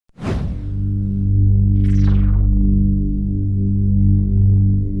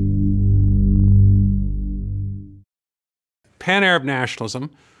Pan-Arab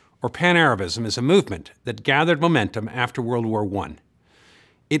nationalism, or Pan-Arabism, is a movement that gathered momentum after World War I.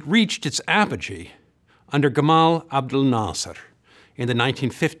 It reached its apogee under Gamal Abdel Nasser in the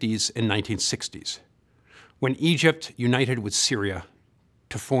 1950s and 1960s, when Egypt united with Syria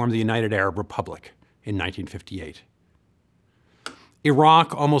to form the United Arab Republic in 1958.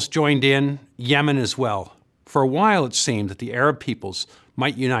 Iraq almost joined in, Yemen as well. For a while it seemed that the Arab peoples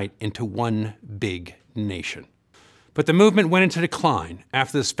might unite into one big nation. But the movement went into decline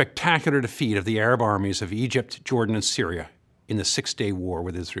after the spectacular defeat of the Arab armies of Egypt, Jordan, and Syria in the Six-Day War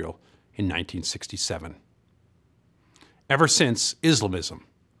with Israel in 1967. Ever since, Islamism,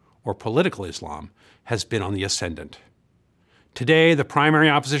 or political Islam, has been on the ascendant. Today, the primary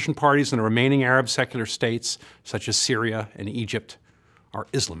opposition parties in the remaining Arab secular states, such as Syria and Egypt, are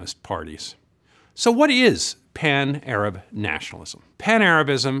Islamist parties. So what is Pan-Arab nationalism?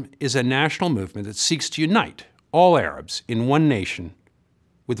 Pan-Arabism is a national movement that seeks to unite all Arabs in one nation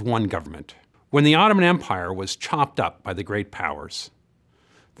with one government. When the Ottoman Empire was chopped up by the great powers,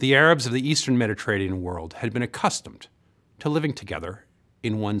 the Arabs of the Eastern Mediterranean world had been accustomed to living together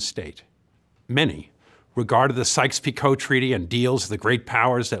in one state. Many regarded the Sykes-Picot Treaty and deals of the great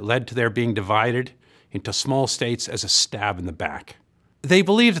powers that led to their being divided into small states as a stab in the back. They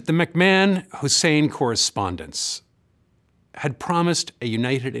believed that the McMahon-Hussein correspondence had promised a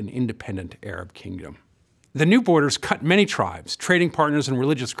united and independent Arab kingdom. The new borders cut many tribes, trading partners, and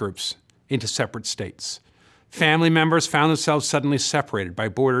religious groups into separate states. Family members found themselves suddenly separated by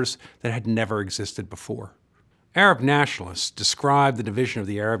borders that had never existed before. Arab nationalists described the division of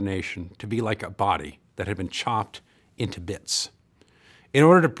the Arab nation to be like a body that had been chopped into bits. In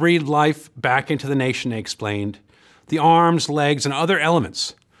order to breathe life back into the nation, they explained, the arms, legs, and other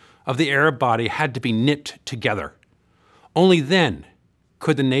elements of the Arab body had to be knit together. Only then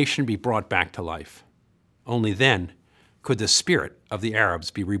could the nation be brought back to life. Only then could the spirit of the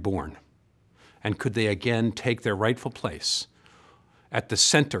Arabs be reborn, and could they again take their rightful place at the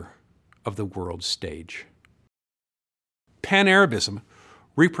center of the world stage. Pan-Arabism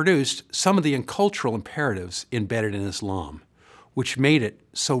reproduced some of the cultural imperatives embedded in Islam, which made it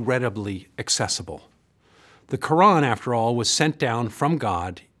so readily accessible. The Quran, after all, was sent down from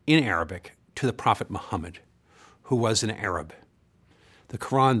God in Arabic to the Prophet Muhammad, who was an Arab. The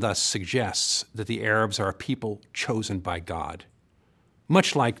Quran thus suggests that the Arabs are a people chosen by God,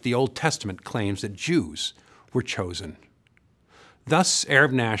 much like the Old Testament claims that Jews were chosen. Thus,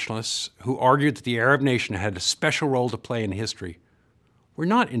 Arab nationalists who argued that the Arab nation had a special role to play in history were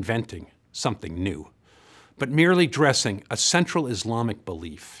not inventing something new, but merely dressing a central Islamic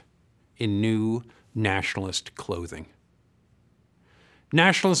belief in new nationalist clothing.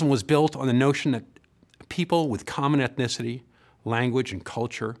 Nationalism was built on the notion that people with common ethnicity, language, and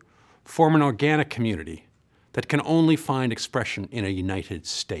culture form an organic community that can only find expression in a united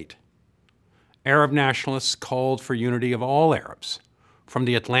state. Arab nationalists called for unity of all Arabs, from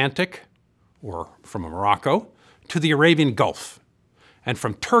the Atlantic, or from Morocco, to the Arabian Gulf, and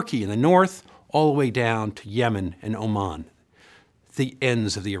from Turkey in the north all the way down to Yemen and Oman, the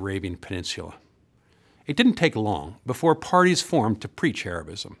ends of the Arabian Peninsula. It didn't take long before parties formed to preach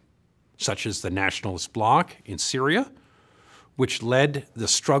Arabism, such as the Nationalist Bloc in Syria, which led the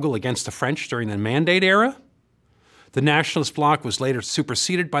struggle against the French during the Mandate era. The Nationalist Bloc was later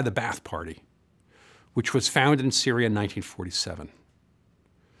superseded by the Ba'ath Party, which was founded in Syria in 1947.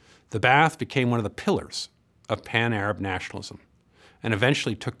 The Ba'ath became one of the pillars of Pan-Arab nationalism and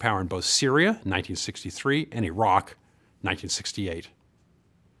eventually took power in both Syria in 1963 and Iraq in 1968.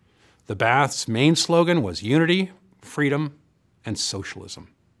 The Ba'ath's main slogan was unity, freedom, and socialism.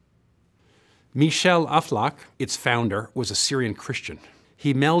 Michel Aflaq, its founder, was a Syrian Christian.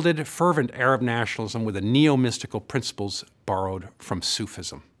 He melded fervent Arab nationalism with the neo-mystical principles borrowed from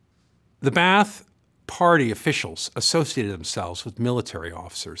Sufism. The Ba'ath Party officials associated themselves with military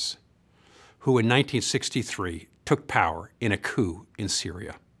officers who in 1963 took power in a coup in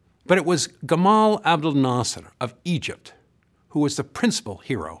Syria. But it was Gamal Abdel Nasser of Egypt who was the principal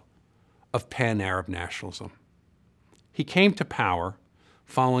hero of Pan-Arab nationalism. He came to power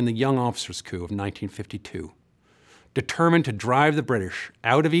following the Young Officers' Coup of 1952, determined to drive the British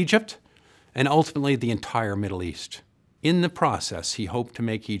out of Egypt and ultimately the entire Middle East. In the process, he hoped to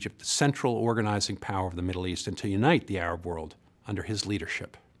make Egypt the central organizing power of the Middle East and to unite the Arab world under his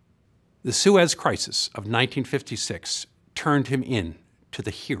leadership. The Suez Crisis of 1956 turned him into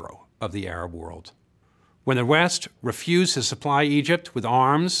the hero of the Arab world. When the West refused to supply Egypt with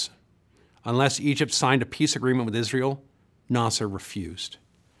arms unless Egypt signed a peace agreement with Israel, Nasser refused.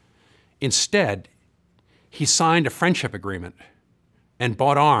 Instead, he signed a friendship agreement and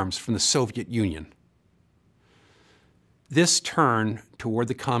bought arms from the Soviet Union. This turn toward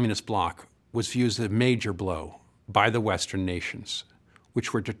the communist bloc was viewed as a major blow by the Western nations,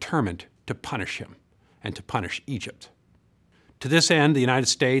 which were determined to punish him and to punish Egypt. To this end, the United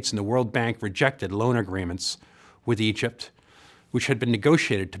States and the World Bank rejected loan agreements with Egypt, which had been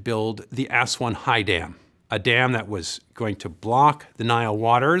negotiated to build the Aswan High Dam, a dam that was going to block the Nile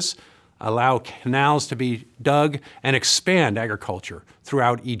waters, allow canals to be dug, and expand agriculture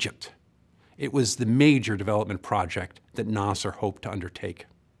throughout Egypt. It was the major development project that Nasser hoped to undertake.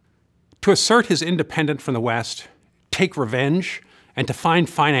 To assert his independence from the West, take revenge, and to find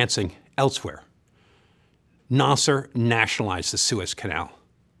financing elsewhere, Nasser nationalized the Suez Canal.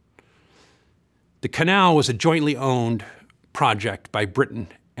 The canal was a jointly owned project by Britain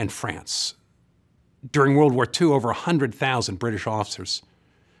and France. During World War II, over 100,000 British officers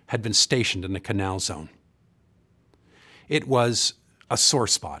had been stationed in the canal zone. It was a sore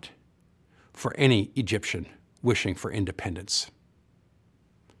spot for any Egyptian wishing for independence.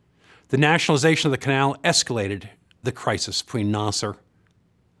 The nationalization of the canal escalated the crisis between Nasser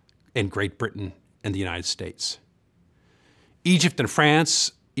and Great Britain and the United States. Egypt and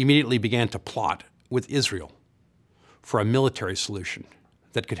France immediately began to plot with Israel for a military solution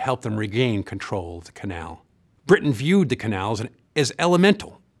that could help them regain control of the canal. Britain viewed the canal as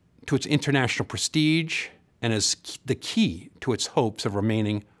elemental to its international prestige and as the key to its hopes of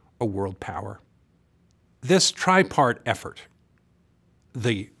remaining a world power. This tripart effort,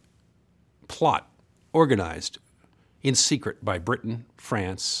 the plot organized in secret by Britain,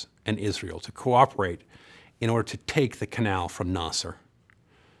 France, and Israel to cooperate in order to take the canal from Nasser,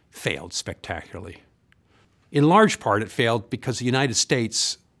 failed spectacularly. In large part, it failed because the United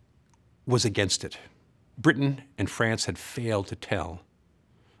States was against it. Britain and France had failed to tell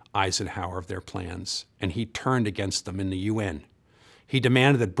Eisenhower of their plans, and he turned against them in the UN. He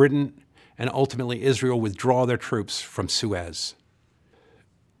demanded that Britain and ultimately Israel withdraw their troops from Suez.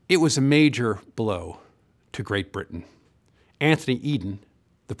 It was a major blow to Great Britain. Anthony Eden,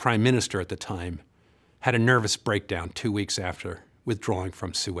 the prime minister at the time, had a nervous breakdown 2 weeks after withdrawing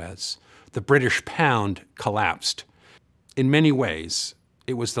from Suez. The British pound collapsed. In many ways,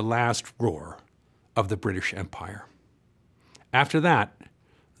 it was the last roar of the British Empire. After that,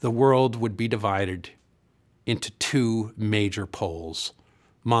 the world would be divided into two major poles,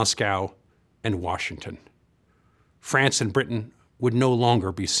 Moscow and Washington. France and Britain would no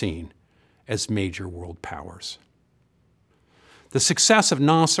longer be seen as major world powers. The success of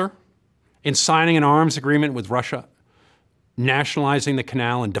Nasser in signing an arms agreement with Russia, nationalizing the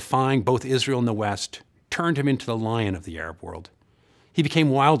canal, and defying both Israel and the West turned him into the lion of the Arab world. He became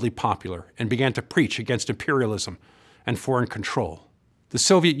wildly popular and began to preach against imperialism and foreign control. The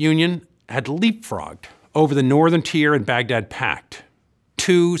Soviet Union had leapfrogged over the Northern Tier and Baghdad Pact,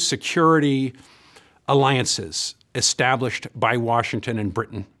 two security alliances established by Washington and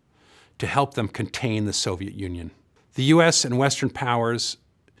Britain to help them contain the Soviet Union. The US and Western powers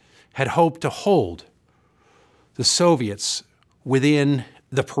had hoped to hold the Soviets within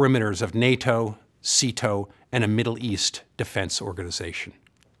the perimeters of NATO, SEATO, and a Middle East defense organization.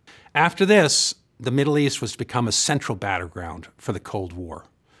 After this, the Middle East was to become a central battleground for the Cold War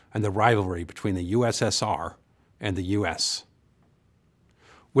and the rivalry between the USSR and the US.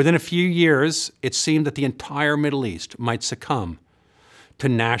 Within a few years, it seemed that the entire Middle East might succumb to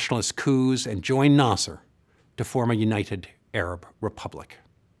nationalist coups and join Nasser to form a united Arab republic.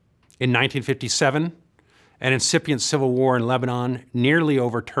 In 1957, an incipient civil war in Lebanon nearly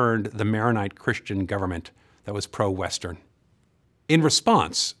overturned the Maronite Christian government that was pro-Western. In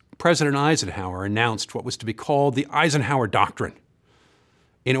response, President Eisenhower announced what was to be called the Eisenhower Doctrine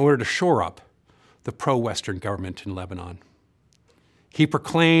in order to shore up the pro-Western government in Lebanon. He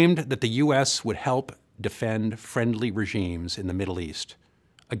proclaimed that the U.S. would help defend friendly regimes in the Middle East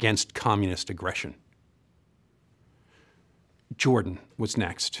against communist aggression. Jordan was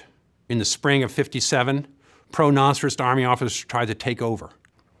next. In the spring of '57, pro-Nasserist army officers tried to take over.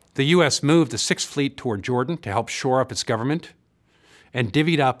 The U.S. moved the Sixth Fleet toward Jordan to help shore up its government and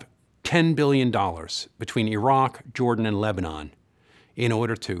divvied up $10 billion between Iraq, Jordan, and Lebanon in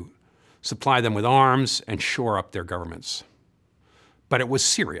order to supply them with arms and shore up their governments. But it was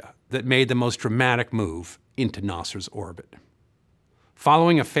Syria that made the most dramatic move into Nasser's orbit.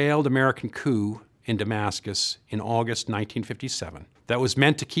 Following a failed American coup in Damascus in August 1957 that was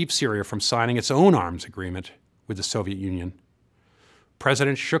meant to keep Syria from signing its own arms agreement with the Soviet Union,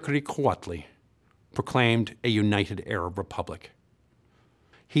 President Shukri Quwatli proclaimed a united Arab republic.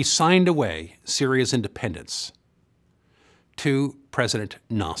 He signed away Syria's independence to President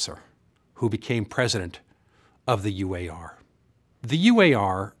Nasser, who became president of the UAR. The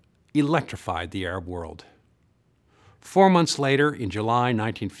UAR electrified the Arab world. 4 months later, in July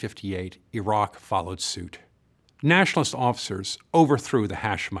 1958, Iraq followed suit. Nationalist officers overthrew the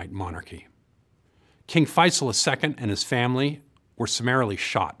Hashemite monarchy. King Faisal II and his family were summarily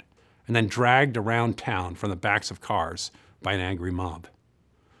shot and then dragged around town from the backs of cars by an angry mob.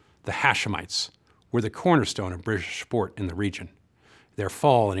 The Hashemites were the cornerstone of British support in the region. Their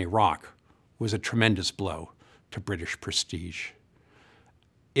fall in Iraq was a tremendous blow to British prestige.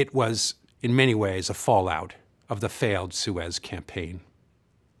 It was, in many ways, a fallout of the failed Suez campaign.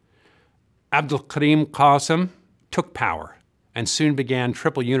 Abdul Karim Qasim took power and soon began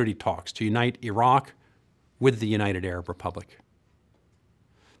triple unity talks to unite Iraq with the United Arab Republic.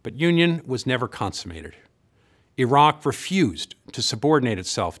 But union was never consummated. Iraq refused to subordinate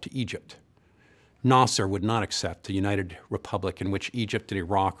itself to Egypt. Nasser would not accept a united republic in which Egypt and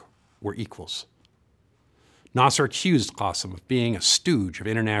Iraq were equals. Nasser accused Qasim of being a stooge of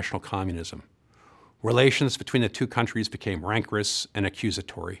international communism. Relations between the two countries became rancorous and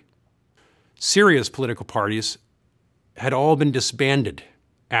accusatory. Syria's political parties had all been disbanded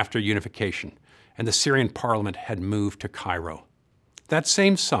after unification, and the Syrian parliament had moved to Cairo. That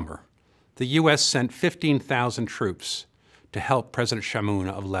same summer, the U.S. sent 15,000 troops to help President Chamoun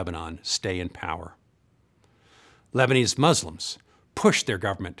of Lebanon stay in power. Lebanese Muslims pushed their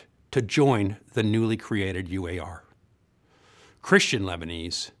government to join the newly created UAR. Christian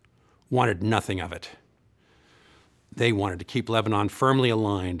Lebanese wanted nothing of it. They wanted to keep Lebanon firmly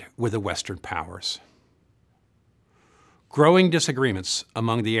aligned with the Western powers. Growing disagreements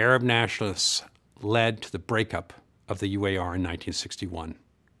among the Arab nationalists led to the breakup of the UAR in 1961.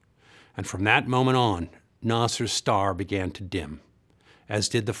 And from that moment on, Nasser's star began to dim, as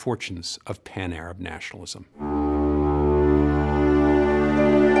did the fortunes of Pan-Arab nationalism.